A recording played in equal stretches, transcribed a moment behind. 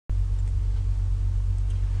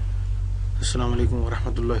Assalamu alaikum wa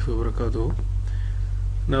rahmatullahi wa barakatuh.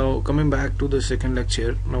 Now coming back to the second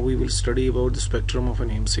lecture, now we will study about the spectrum of an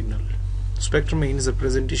AM signal. Spectrum means the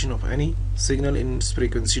representation of any signal in its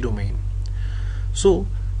frequency domain. So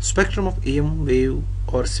spectrum of AM wave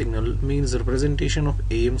or signal means the representation of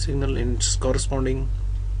AM signal in its corresponding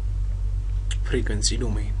frequency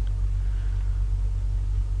domain.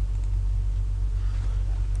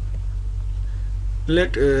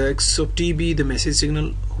 Let x of t be the message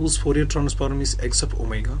signal whose Fourier transform is x of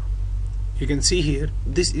omega. You can see here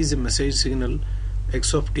this is a message signal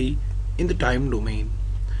x of t in the time domain.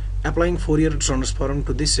 Applying Fourier transform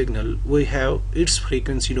to this signal, we have its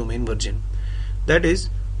frequency domain version. That is,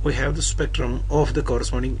 we have the spectrum of the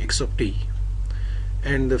corresponding x of t,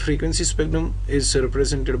 and the frequency spectrum is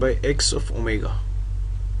represented by x of omega.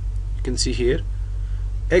 You can see here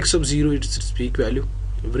x of 0 is its peak value,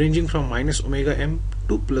 ranging from minus omega m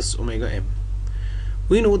to plus omega m.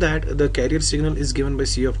 We know that the carrier signal is given by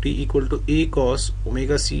c of t equal to a cos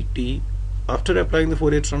omega c t. After applying the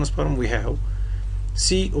Fourier transform, we have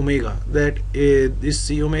c omega, that this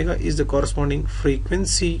c omega is the corresponding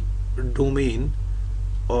frequency domain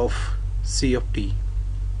of c of t,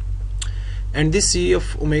 and this c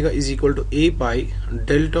of omega is equal to a pi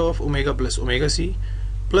delta of omega plus omega c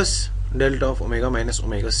plus delta of omega minus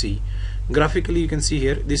omega c. Graphically, you can see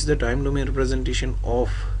here this is the time domain representation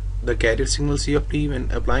of the carrier signal c of t. When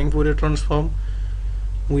applying Fourier transform,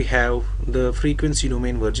 we have the frequency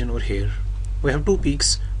domain version over here. We have two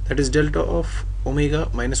peaks, that is delta of omega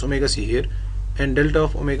minus omega c here and delta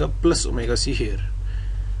of omega plus omega c here.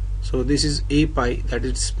 So this is a pi, that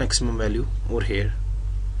is its maximum value over here.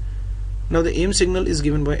 Now the AM signal is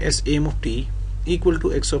given by S AM of t equal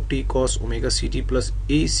to x of t cos omega ct plus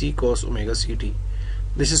AC cos omega ct.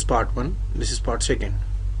 This is part 1. This is part 2.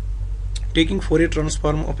 Taking Fourier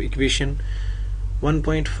transform of equation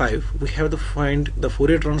 1.5, we have to find the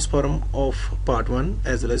Fourier transform of part 1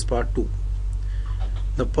 as well as part 2.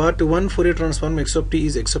 The part 1 Fourier transform x of t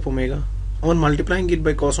is x of omega. On multiplying it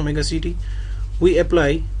by cos omega ct, we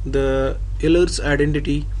apply the Euler's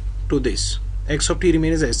identity to this. X of t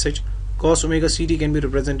remains as such. Cos omega ct can be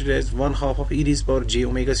represented as 1/2 of e raised power j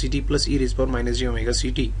omega ct plus e raised power minus j omega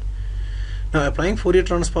ct. Now applying Fourier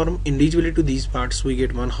transform individually to these parts, we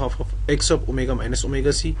get 1/2 of x of omega minus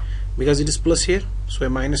omega c, because it is plus here, so a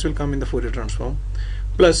minus will come in the Fourier transform,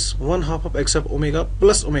 plus 1/2 of x of omega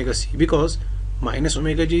plus omega c, because minus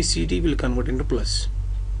omega j ct will convert into plus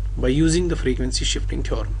by using the frequency shifting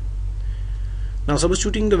theorem. Now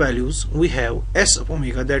substituting the values, we have s of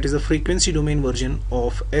omega, that is the frequency domain version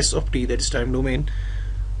of s of t, that is time domain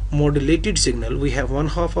modulated signal. We have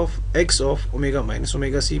 1/2 of x of omega minus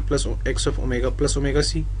omega c plus x of omega plus omega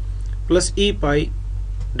c plus a pi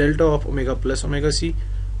delta of omega plus omega c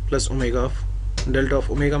plus omega of delta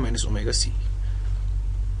of omega minus omega c.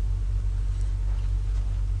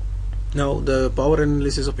 Now the power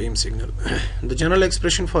analysis of AM signal. The general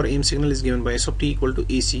expression for AM signal is given by s of t equal to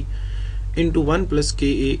AC into 1 plus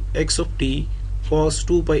Ka x of t cos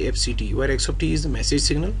 2 pi fct, where x of t is the message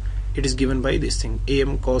signal. It is given by this thing,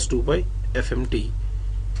 AM cos 2 pi fmt.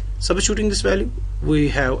 Substituting this value, we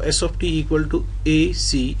have s of t equal to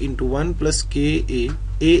AC into 1 plus Ka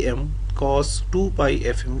AM cos 2 pi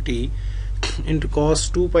fmt into cos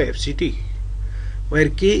 2 pi fct,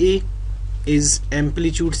 where Ka is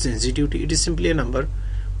amplitude sensitivity, it is simply a number,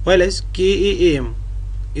 while as KAM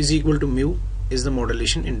is equal to mu is the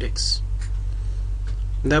modulation index.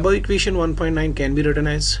 The above equation 1.9 can be written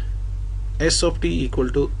as s of t equal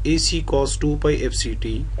to AC cos 2 pi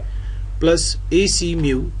fct plus AC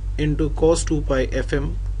mu into cos 2 pi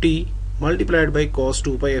fmt multiplied by cos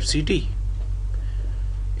 2 pi fct.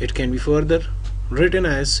 It can be further written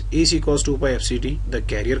as AC cos 2 pi fct, the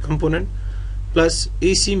carrier component, plus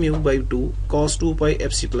AC mu by 2 cos 2 pi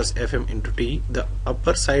fc plus fm into t, the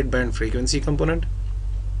upper sideband frequency component,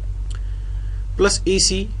 plus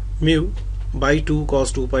AC mu by 2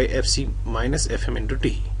 cos 2 pi fc minus fm into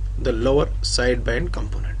t, the lower sideband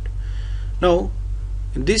component. Now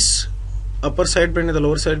this upper sideband and the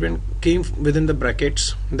lower sideband came within the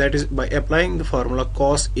brackets, that is by applying the formula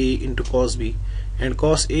cos A into cos B, and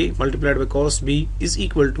cos A multiplied by cos B is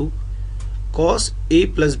equal to cos A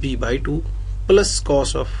plus B by 2 plus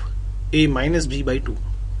cos of A minus B by 2.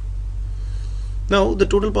 Now the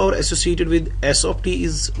total power associated with s of t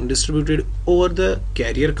is distributed over the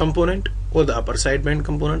carrier component, or the upper sideband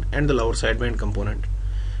component, and the lower sideband component.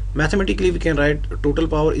 Mathematically we can write total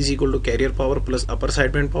power is equal to carrier power plus upper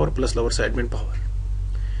sideband power plus lower sideband power.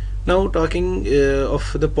 Now talking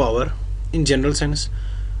of the power in general sense,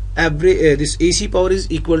 this AC power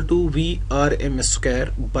is equal to Vrms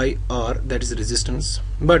square by R, that is resistance,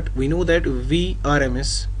 but we know that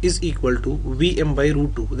Vrms is equal to Vm by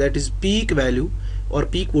root 2, that is peak value or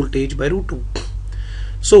peak voltage by root 2.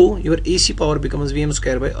 So your AC power becomes Vm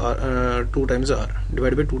square by R, 2 times R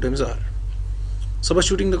divided by 2 times R.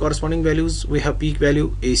 Substituting the corresponding values, we have peak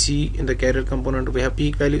value AC in the carrier component, we have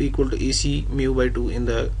peak value equal to AC mu by 2 in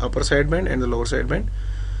the upper sideband and the lower sideband.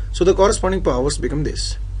 So the corresponding powers become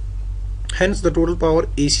this. Hence the total power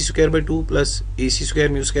AC square by 2 plus AC square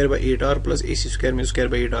mu square by 8R plus AC square mu square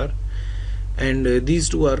by 8R, and these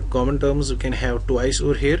two are common terms, we can have twice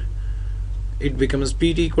over here. It becomes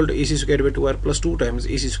PT equal to AC square by 2R plus 2 times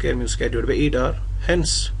AC square mu square divided by 8R.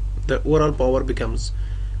 Hence the overall power becomes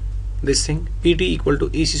this thing, PT equal to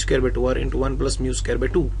AC square by 2R into 1 plus mu square by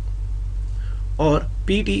 2, or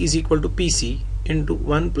PT is equal to PC into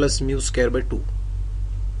 1 plus mu square by 2.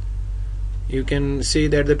 You can say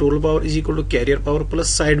that the total power is equal to carrier power plus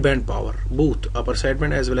sideband power, both upper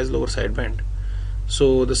sideband as well as lower sideband.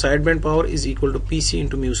 So the sideband power is equal to PC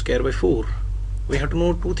into mu square by 4. We have to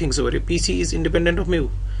know two things over here. PC is independent of mu.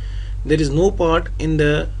 There is no part in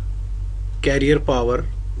the carrier power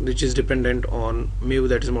which is dependent on mu,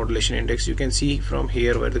 that is modulation index. You can see from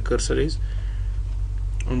here where the cursor is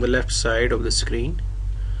on the left side of the screen.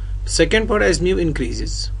 Second part, as mu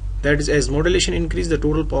increases, that is as modulation increases, the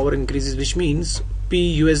total power increases, which means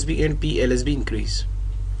P USB and P LSB increase.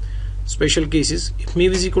 Special cases, if mu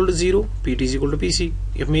is equal to 0, PT is equal to PC.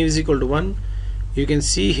 If mu is equal to 1, you can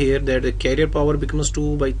see here that the carrier power becomes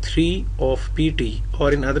 2 by 3 of PT,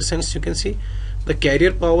 or in other sense you can see the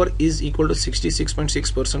carrier power is equal to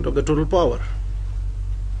 66.6% of the total power.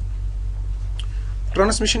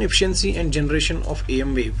 Transmission efficiency and generation of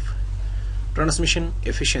AM wave. Transmission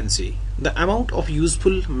efficiency. The amount of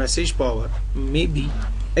useful message power may be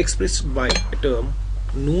expressed by a term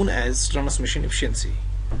known as transmission efficiency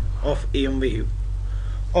of AM wave,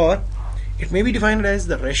 or it may be defined as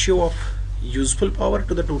the ratio of useful power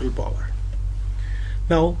to the total power.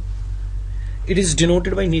 Now it is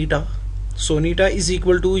denoted by neta. So neta is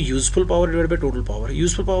equal to useful power divided by total power.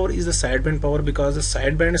 Useful power is the sideband power, because the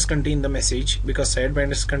sidebands contain the message, because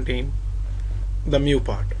sidebands contain the mu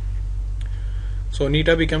part. So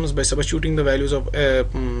neta becomes, by substituting the values of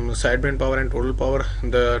sideband power and total power,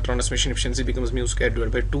 the transmission efficiency becomes mu square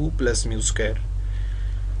divided by 2 plus mu square.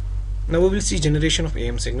 Now we will see generation of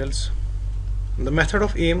AM signals. The method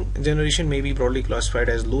of AM generation may be broadly classified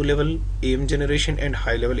as low level AM generation and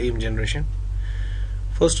high level AM generation.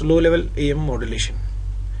 First, low level AM modulation.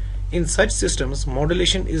 In such systems,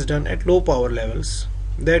 modulation is done at low power levels,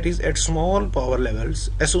 that is at small power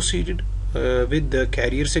levels associated with the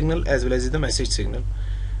carrier signal as well as the message signal.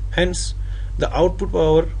 Hence the output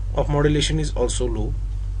power of modulation is also low.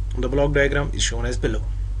 The block diagram is shown as below.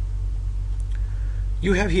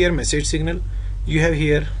 You have here message signal, you have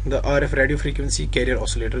here the RF radio frequency carrier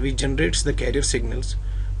oscillator which generates the carrier signals.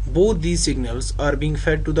 Both these signals are being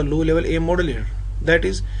fed to the low level AM modulator. That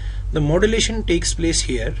is, the modulation takes place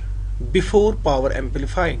here before power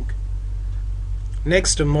amplifying.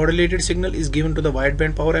 Next, a modulated signal is given to the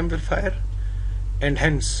wideband power amplifier, and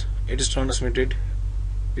hence it is transmitted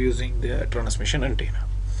using the transmission antenna.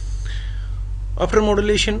 After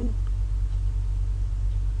modulation,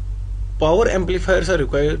 power amplifiers are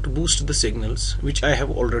required to boost the signals, which I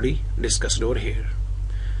have already discussed over here.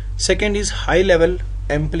 Second is high level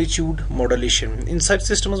amplitude modulation. In such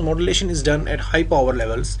systems, modulation is done at high power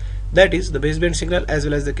levels, that is, the baseband signal as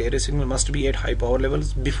well as the carrier signal must be at high power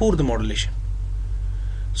levels before the modulation.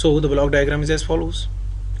 So the block diagram is as follows.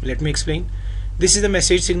 Let me explain. This is the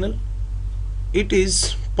message signal. It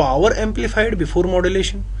is power amplified before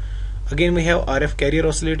modulation. Again we have RF carrier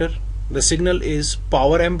oscillator. The signal is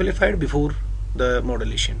power amplified before the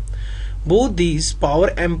modulation. Both these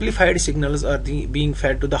power amplified signals are being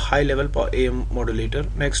fed to the high level AM modulator.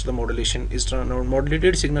 Next, the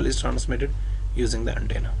modulated signal is transmitted using the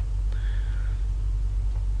antenna.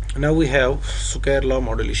 Now we have Square law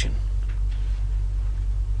modulation.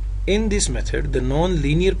 In this method, the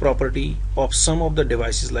non-linear property of some of the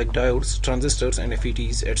devices like diodes, transistors and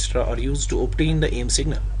FETs etc. are used to obtain the AM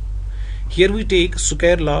signal. Here we take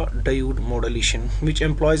Square law diode modulation, which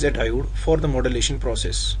employs a diode for the modulation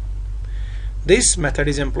process. This method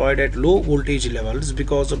is employed at low voltage levels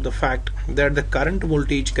because of the fact that the current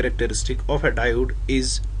voltage characteristic of a diode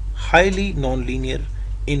is highly nonlinear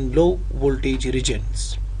in low voltage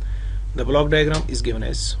regions. The block diagram is given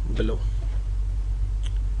as below.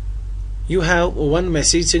 You have one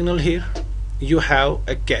message signal here, you have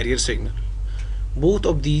a carrier signal. Both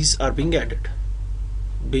of these are being added,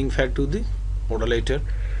 being fed to the modulator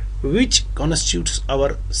which constitutes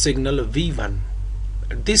our signal V1.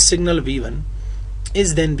 This signal V1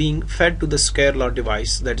 is then being fed to the square law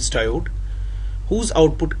device, that is diode, whose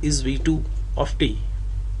output is V2 of t.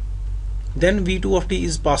 Then V2 of t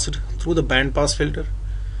is passed through the band pass filter.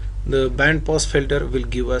 The band pass filter will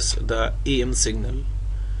give us the AM signal.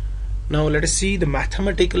 Now let us see the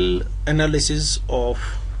mathematical analysis of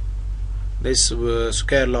this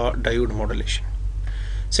square law diode modulation.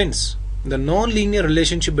 Since the non-linear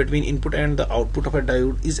relationship between input and the output of a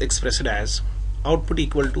diode is expressed as output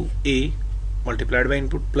equal to A multiplied by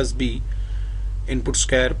input plus B input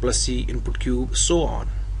square plus C input cube, so on,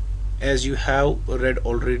 as you have read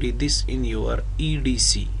already this in your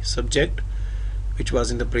EDC subject, which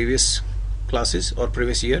was in the previous classes or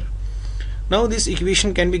previous year. Now this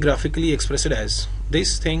equation can be graphically expressed as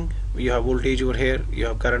this thing. You have voltage over here, you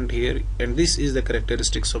have current here, and this is the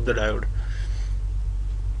characteristics of the diode.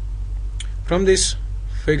 From this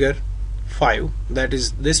figure 5, that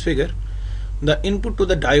is this figure, the input to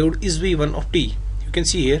the diode is V1 of t. You can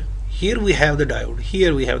see here we have the diode,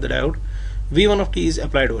 here we have the diode. V1 of t is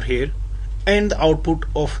applied over here, and the output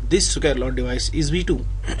of this square law device is V2.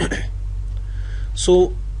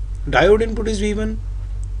 So diode input is V1,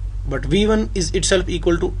 but V1 is itself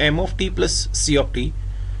equal to M of t plus C of t,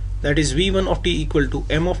 that is V1 of t equal to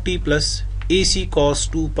M of t plus AC cos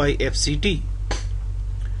 2 pi FCT.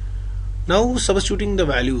 Now substituting the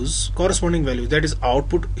values, corresponding values, that is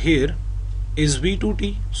output here is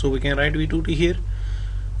V2t, so we can write V2t here.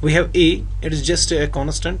 We have A, it is just a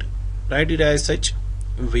constant, write it as such,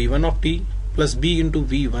 V1 of t plus B into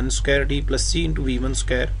V1 square t plus C into V1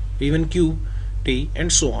 square, V1 cube t,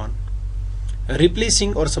 and so on.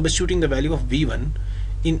 Replacing or substituting the value of V1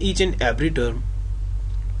 in each and every term,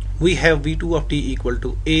 we have V2 of t equal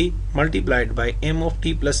to A multiplied by M of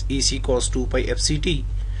t plus AC cos 2 pi FCT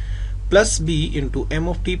plus B into M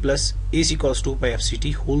of t plus AC cos 2 pi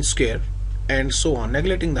FCT whole square, and so on,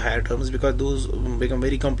 neglecting the higher terms because those become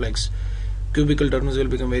very complex. Cubical terms will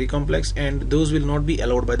become very complex, and those will not be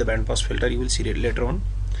allowed by the band pass filter. You will see it later on.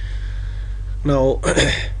 Now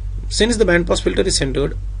since the band pass filter is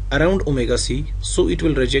centered around omega c, so it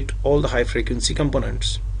will reject all the high frequency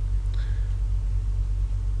components.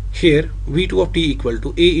 Here V2 of t equal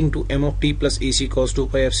to A into M of t plus AC cos 2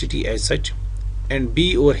 pi FCT as such, and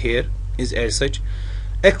B over here is as such.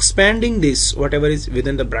 Expanding this, whatever is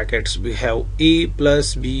within the brackets, we have A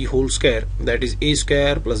plus B whole square, that is A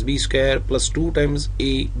square plus B square plus 2 times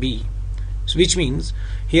AB, so which means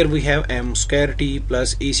here we have M square t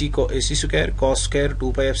plus AC square cos square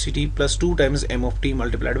 2 pi FCT plus 2 times M of t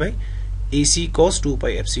multiplied by AC cos 2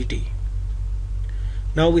 pi FCT.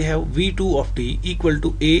 Now we have V2 of t equal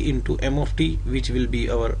to A into M of t, which will be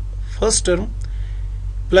our first term,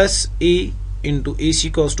 plus A into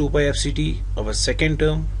AC cos 2 pi FCT, our second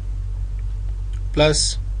term,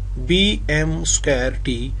 plus BM square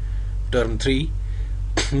t term 3,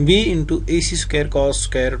 B into AC square cos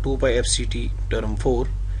square 2 pi FCT term 4,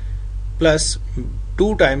 plus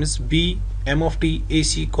 2 times B M of t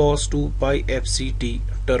AC cos 2 pi FCT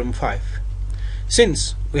term 5.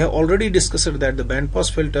 Since we have already discussed that the band pass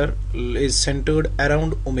filter is centered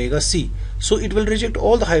around omega c, so it will reject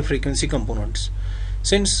all the high frequency components.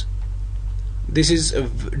 Since this is a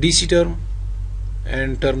DC term,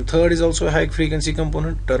 and term 3rd is also a high frequency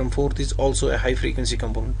component, term 4th is also a high frequency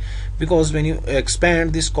component, because when you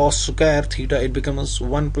expand this cos square theta, it becomes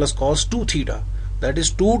 1 plus cos 2 theta, that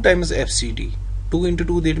is 2 times FCT. 2 into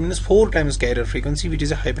 2, that means 4 times carrier frequency, which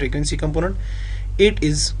is a high frequency component. It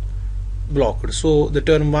is blocked, so the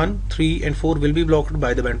term 1, 3 and 4 will be blocked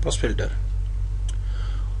by the band pass filter.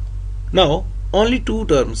 Now only 2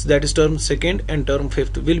 terms, that is term 2nd and term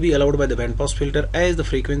 5th, will be allowed by the band pass filter, as the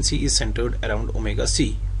frequency is centered around omega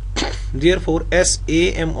c. Therefore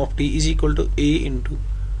SAM of t is equal to A into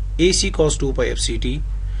AC cos 2 pi FCT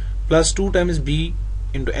plus 2 times B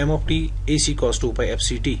into M of t AC cos 2 pi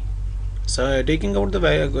FCT. So taking out the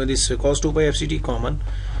this cos 2 pi FCT common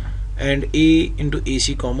and A into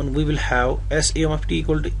AC common, we will have SAM of t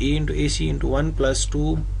equal to A into AC into 1 plus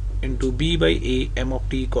 2 into B by A M of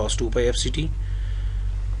t cos 2 pi FCT.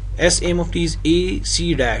 SAM of t is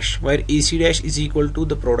AC dash, where AC dash is equal to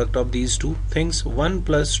the product of these two things, 1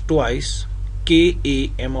 plus twice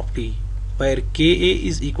KA M of t, where KA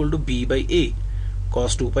is equal to B by A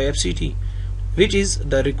cos 2 pi FCT, which is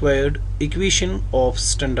the required equation of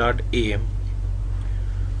standard AM.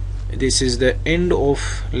 This is the end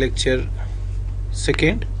of lecture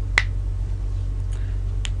 2nd.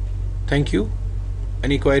 Thank you.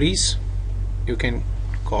 Any queries you can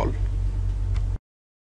call.